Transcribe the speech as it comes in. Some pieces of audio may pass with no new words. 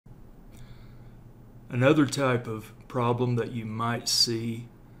Another type of problem that you might see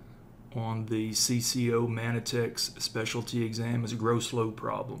on the CCO Manitex specialty exam is a gross load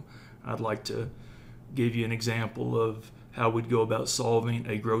problem. I'd like to give you an example of how we'd go about solving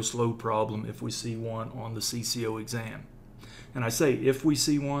a gross load problem if we see one on the CCO exam. And I say if we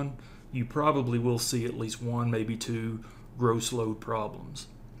see one, you probably will see at least one, maybe two gross load problems.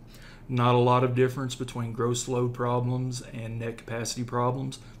 Not a lot of difference between gross load problems and net capacity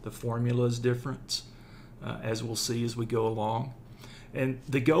problems. The formula is different, as we'll see as we go along. And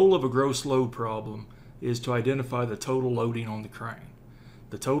the goal of a gross load problem is to identify the total loading on the crane.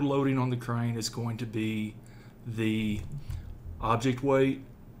 The total loading on the crane is going to be the object weight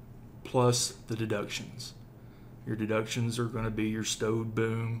plus the deductions. Your deductions are going to be your stowed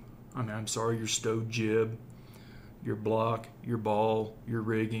boom, your stowed jib, your block, your ball, your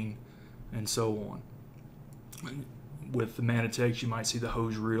rigging, and so on. With the Manitex, you might see the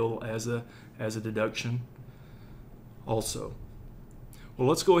hose reel as a deduction also. Well,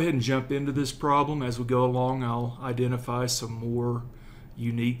 let's go ahead and jump into this problem. As we go along, I'll identify some more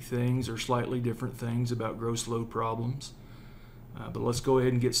unique things or slightly different things about gross load problems. But let's go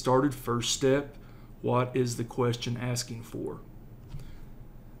ahead and get started. First step, what is the question asking for?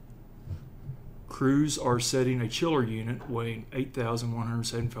 Crews are setting a chiller unit weighing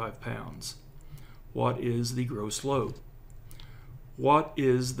 8,175 pounds. What is the gross load? What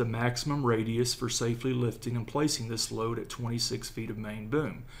is the maximum radius for safely lifting and placing this load at 26 feet of main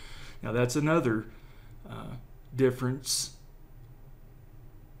boom? Now that's another difference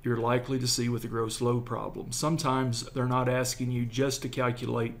you're likely to see with the gross load problem. Sometimes they're not asking you just to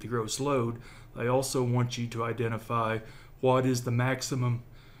calculate the gross load. They also want you to identify what is the maximum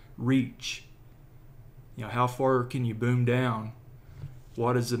reach. How far can you boom down?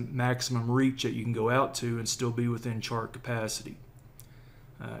 What is the maximum reach that you can go out to and still be within chart capacity?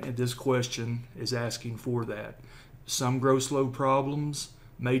 And this question is asking for that. Some gross load problems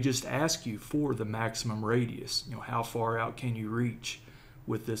may just ask you for the maximum radius. How far out can you reach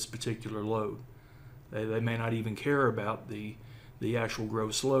with this particular load? They may not even care about the actual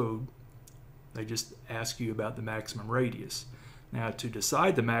gross load. They just ask you about the maximum radius. Now, to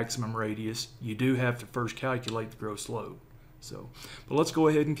decide the maximum radius, you do have to first calculate the gross load. But let's go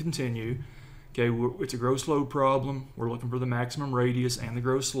ahead and continue. Okay, it's a gross load problem. We're looking for the maximum radius and the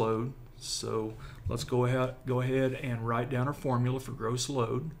gross load. So let's go ahead and write down our formula for gross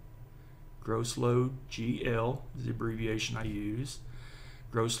load. Gross load, GL, is the abbreviation I use.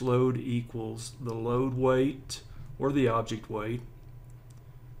 Gross load equals the load weight or the object weight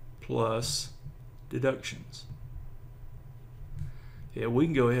plus deductions. Yeah, we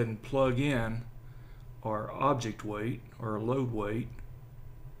can go ahead and plug in our object weight or our load weight,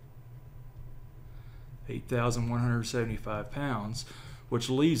 8,175 pounds, which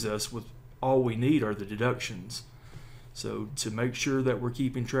leaves us with all we need are the deductions. So to make sure that we're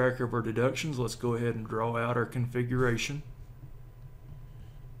keeping track of our deductions, let's go ahead and draw out our configuration.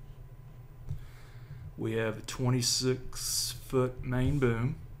 We have a 26-foot main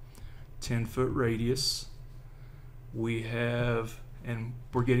boom, 10-foot radius. We have, and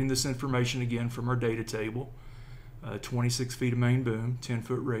we're getting this information again from our data table, 26 feet of main boom,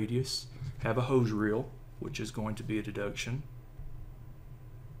 10-foot radius, have a hose reel, which is going to be a deduction.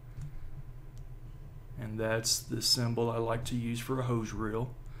 And that's the symbol I like to use for a hose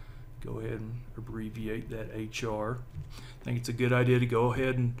reel. Go ahead and abbreviate that HR. I think it's a good idea to go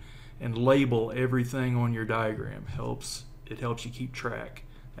ahead and label everything on your diagram. It helps you keep track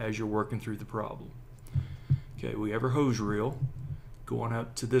as you're working through the problem. Okay, we have our hose reel. Going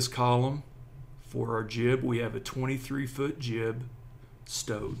up to this column for our jib, we have a 23-foot jib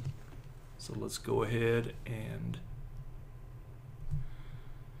stowed. So let's go ahead and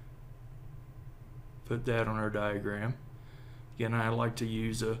put that on our diagram. Again, I like to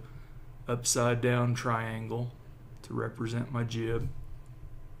use a upside down triangle to represent my jib.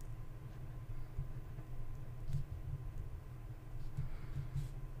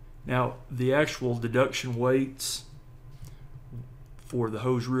 Now, the actual deduction weights for the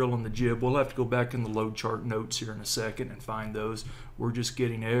hose reel and the jib, we'll have to go back in the load chart notes here in a second and find those. We're just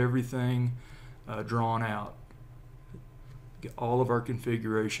getting everything drawn out. Get all of our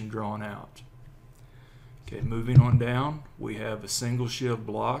configuration drawn out. Okay, moving on down, we have a single shiv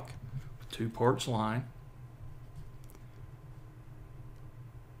block with 2 parts line.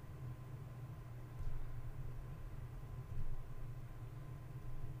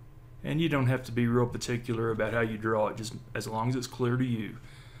 And you don't have to be real particular about how you draw it, just as long as it's clear to you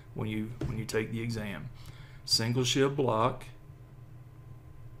when you take the exam. Single shiv block,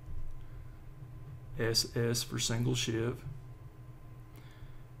 SS for single shiv,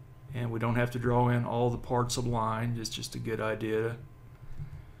 And we don't have to draw in all the parts of the line. It's just a good idea.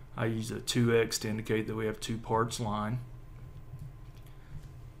 I use a 2x to indicate that we have 2 parts line.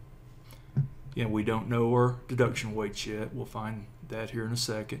 Again, we don't know our deduction weights yet. We'll find that here in a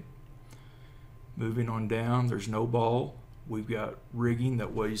second. Moving on down, there's no ball. We've got rigging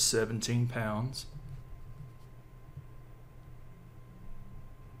that weighs 17 pounds.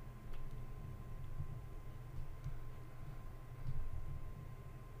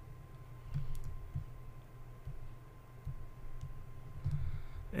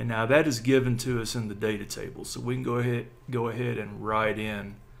 And now that is given to us in the data table, so we can go ahead and write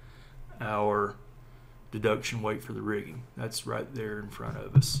in our deduction weight for the rigging. That's right there in front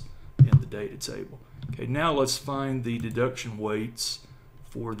of us in the data table. Okay, now let's find the deduction weights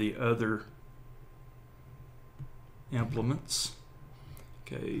for the other implements.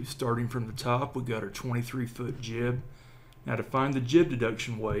 Okay, starting from the top, we got our 23-foot jib. Now to find the jib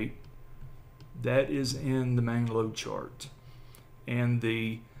deduction weight, that is in the main load chart. And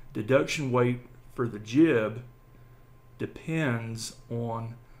the deduction weight for the jib depends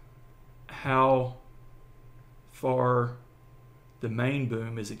on how far the main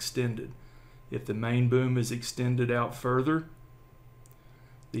boom is extended. If the main boom is extended out further,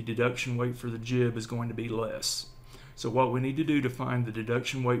 the deduction weight for the jib is going to be less. So what we need to do to find the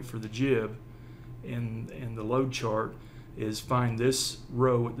deduction weight for the jib in the load chart is find this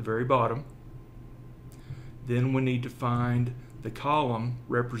row at the very bottom. Then we need to find the column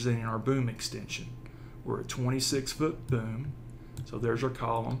representing our boom extension. We're a 26-foot boom, so there's our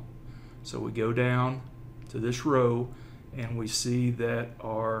column. So we go down to this row and we see that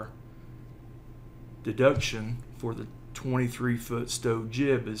our deduction for the 23-foot stove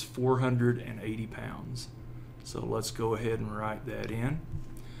jib is 480 pounds. So let's go ahead and write that in.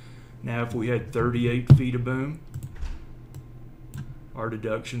 Now if we had 38 feet of boom, our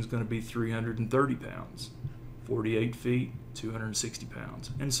deduction is going to be 330 pounds. 48 feet, 260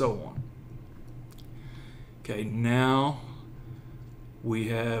 pounds, and so on. Okay, now we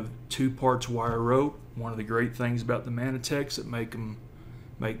have 2 parts wire rope. One of the great things about the Manitex that make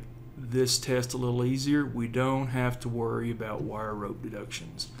this test a little easier, we don't have to worry about wire rope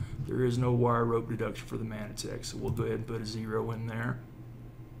deductions. There is no wire rope deduction for the Manitex, so we'll go ahead and put a 0 in there.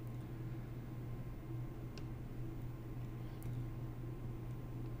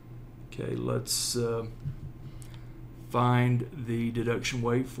 Okay, let's find the deduction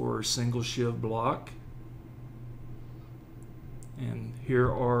weight for a single shiv block. And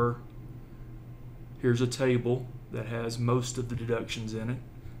here's a table that has most of the deductions in it,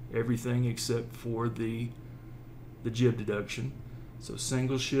 everything except for the jib deduction. So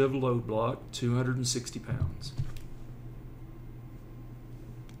single shiv load block, 260 pounds.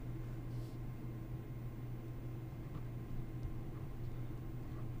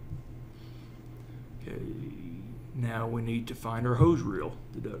 Okay, now we need to find our hose reel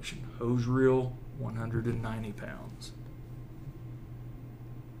deduction. Hose reel, 190 pounds.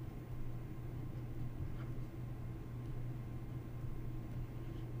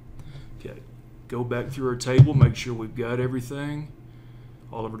 Okay, go back through our table, make sure we've got everything.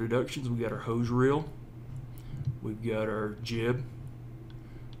 All of our deductions, we've got our hose reel, we've got our jib,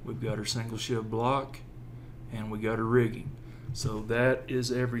 we've got our single shiv block, and we got our rigging. So that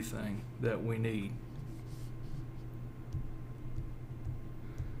is everything that we need.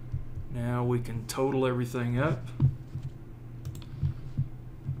 Now we can total everything up.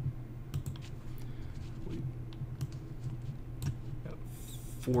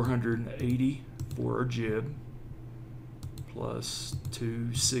 480 for our jib, plus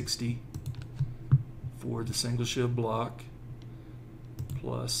 260 for the single shiv block,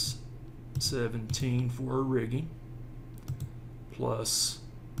 plus 17 for our rigging, plus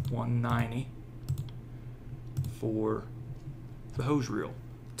 190 for the hose reel.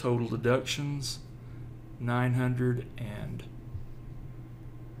 Total deductions,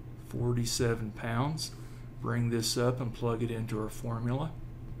 947 pounds. Bring this up and plug it into our formula.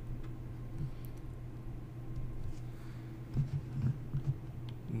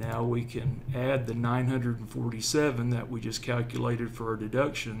 Now we can add the 947 that we just calculated for our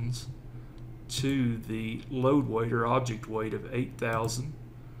deductions to the load weight or object weight of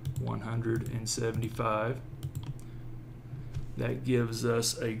 8,175. That gives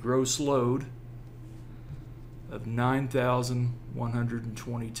us a gross load of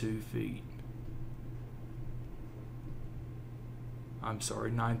 9,122 feet. I'm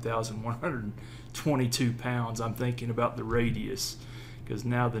sorry, 9,122 pounds. I'm thinking about the radius, because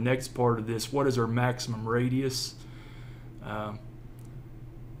now the next part of this, what is our maximum radius? How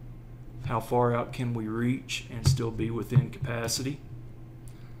far out can we reach and still be within capacity?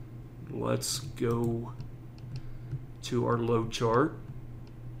 let's go to our load chart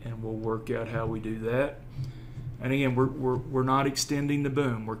and we'll work out how we do that. And again, we're not extending the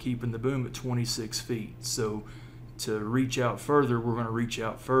boom. We're keeping the boom at 26 feet. So to reach out further, we're going to reach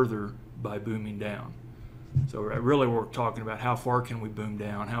out further by booming down. So really we're talking about how far can we boom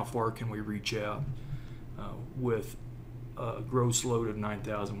down, how far can we reach out with a gross load of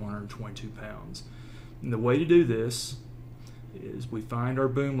 9,122 pounds. And the way to do this is we find our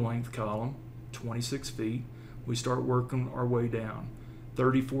boom length column, 26 feet. We start working our way down.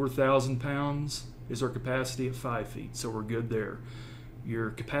 34,000 pounds is our capacity at 5 feet, so we're good there. Your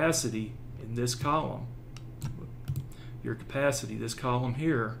capacity in this column, this column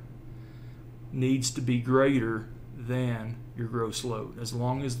here, needs to be greater than your gross load. As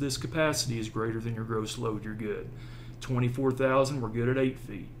long as this capacity is greater than your gross load, you're good. 24,000, we're good at 8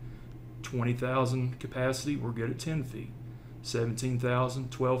 feet. 20,000 capacity, we're good at 10 feet.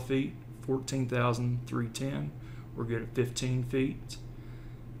 17,000, 12 feet. 14,310, we're good at 15 feet.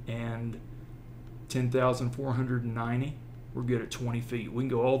 And 10,490, we're good at 20 feet. We can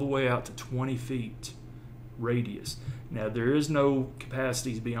go all the way out to 20 feet radius. Now, there is no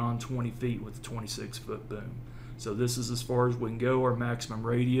capacities beyond 20 feet with a 26-foot boom. So this is as far as we can go. Our maximum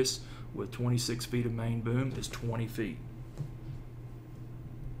radius with 26 feet of main boom is 20 feet.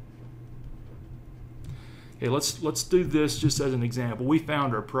 Okay, let's do this just as an example. We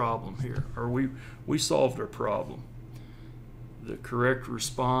found our problem here, or we solved our problem. The correct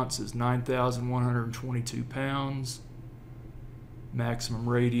response is 9,122 pounds. Maximum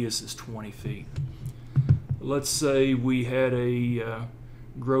radius is 20 feet. Let's say we had a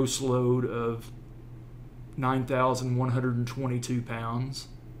gross load of 9,122 pounds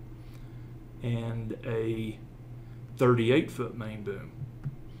and a 38-foot main boom.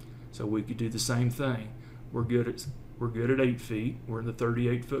 So we could do the same thing. We're good at 8 feet. We're in the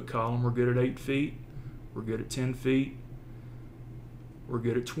 38-foot column. We're good at 8 feet. We're good at 10 feet. We're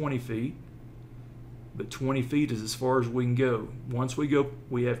good at 20 feet. But 20 feet is as far as we can go. Once we go,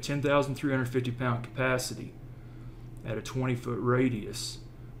 we have 10,350 pound capacity at a 20-foot radius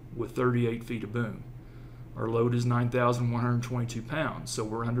with 38 feet of boom. Our load is 9,122 pounds, so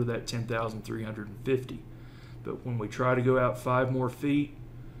we're under that 10,350. But when we try to go out 5 more feet,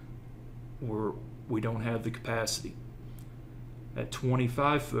 we don't have the capacity. At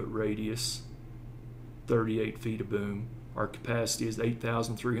 25-foot radius, 38 feet of boom, our capacity is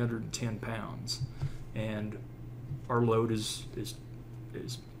 8,310 pounds, and our load is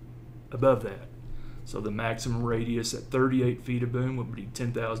above that. So the maximum radius at 38 feet of boom would be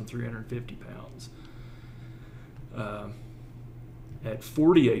 10,350 pounds. At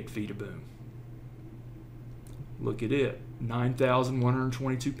 48 feet of boom, look at it,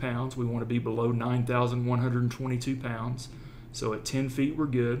 9,122 pounds. We want to be below 9,122 pounds. So at 10 feet, we're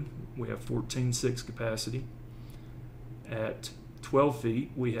good. We have 14.6 capacity. At 12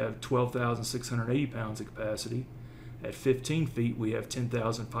 feet, we have 12,680 pounds of capacity. At 15 feet, we have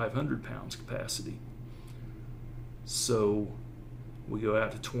 10,500 pounds capacity. So we go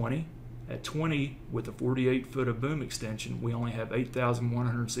out to 20. At 20, with a 48-foot of boom extension, we only have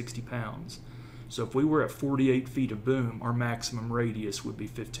 8,160 pounds. So if we were at 48 feet of boom, our maximum radius would be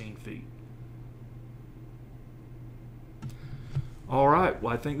 15 feet. All right,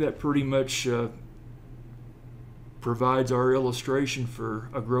 well, I think that pretty much provides our illustration for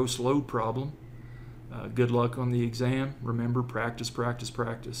a gross load problem. Good luck on the exam. Remember, practice, practice,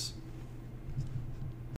 practice.